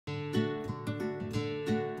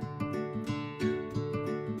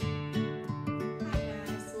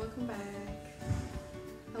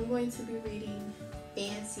going to be reading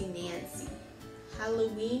Fancy Nancy,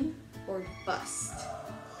 Halloween or Bust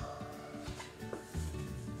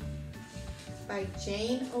by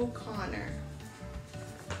Jane O'Connor.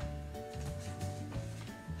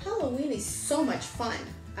 Halloween is so much fun,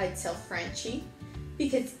 I tell Frenchie,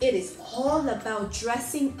 because it is all about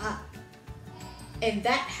dressing up. And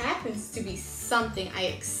that happens to be something I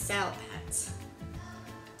excel at.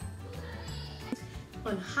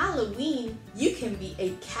 On Halloween, you can be a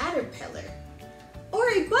caterpillar or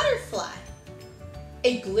a butterfly,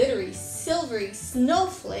 a glittery, silvery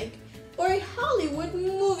snowflake, or a Hollywood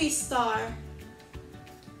movie star.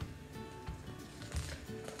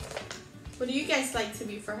 What do you guys like to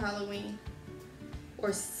be for Halloween?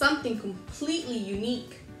 Or something completely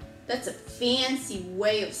unique? That's a fancy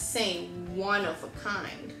way of saying one of a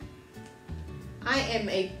kind. I am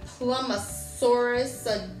a Plumosaurus,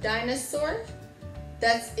 a dinosaur.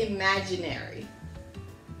 That's imaginary.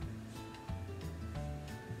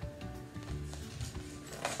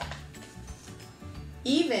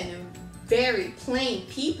 Even very plain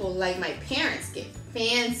people like my parents get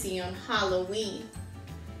fancy on Halloween.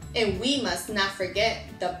 And we must not forget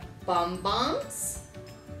the bonbons.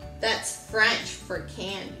 That's French for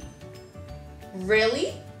candy.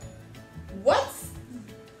 Really? What's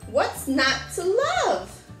not to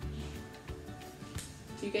love?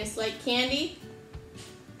 Do you guys like candy?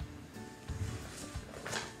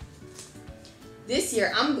 This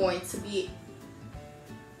year I'm going to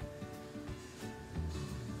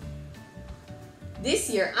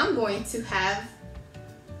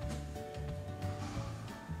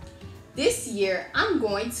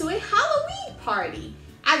a Halloween party.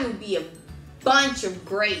 I will be a bunch of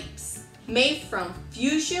grapes made from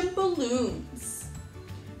fuchsia balloons.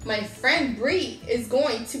 My friend Bree is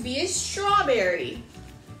going to be a strawberry.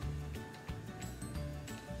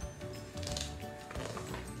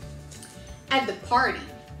 At the party,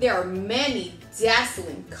 there are many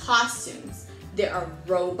dazzling costumes. There are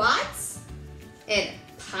robots and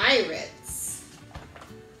pirates.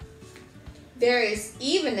 There is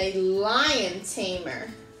even a lion tamer.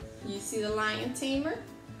 You see the lion tamer?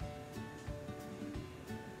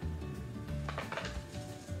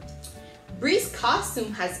 Bree's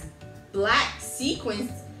costume has black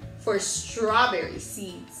sequins for strawberry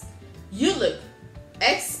seeds. You look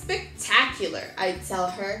spectacular, I tell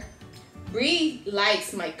her. Bree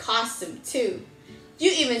likes my costume too.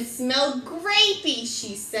 You even smell grapey,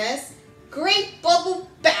 she says. Grape bubble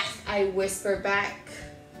bath, I whisper back.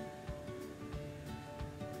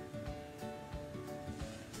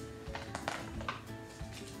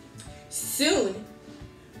 Soon,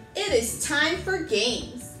 it is time for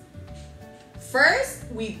games. First,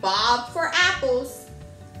 we bob for apples.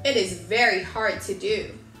 It is very hard to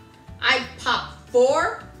do. I pop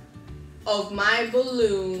 4 of my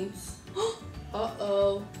balloons.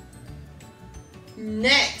 Uh-oh.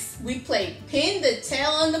 Next, we play pin the tail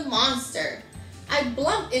on the monster. I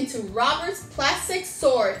bump into Robert's plastic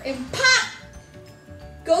sword and pop!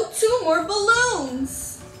 Go 2 more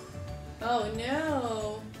balloons. Oh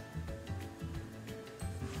no.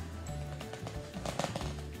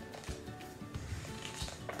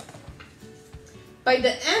 By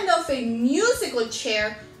the end of a musical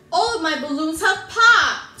chair, all of my balloons have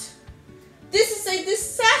popped. This is a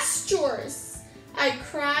disastrous, I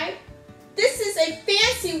cried. This is a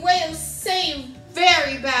fancy way of saying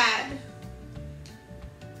very bad.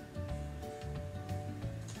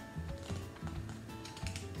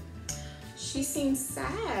 She seems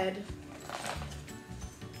sad.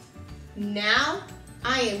 Now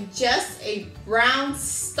I am just a brown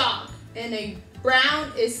stalk, and a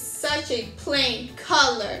brown is such a plain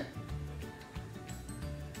color.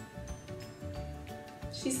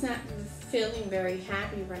 She's not feeling very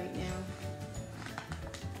happy right now.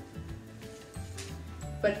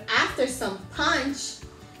 But after some punch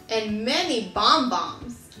and many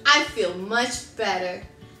bonbons, I feel much better.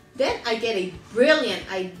 Then I get a brilliant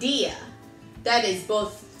idea that is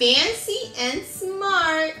both fancy and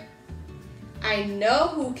smart. I know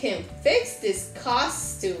who can fix this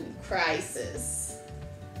costume crisis.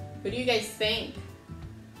 What do you guys think?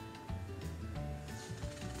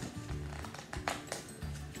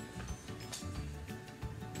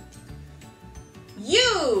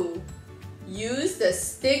 You use the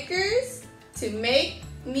stickers to make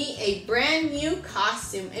me a brand new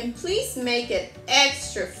costume, and please make it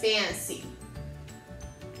extra fancy.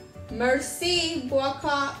 Merci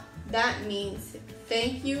beaucoup. That means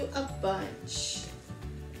thank you a bunch.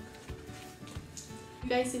 If you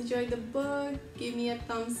guys enjoyed the book, give me a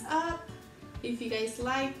thumbs up. If you guys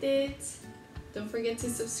liked it, don't forget to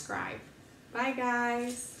subscribe. Bye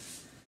guys.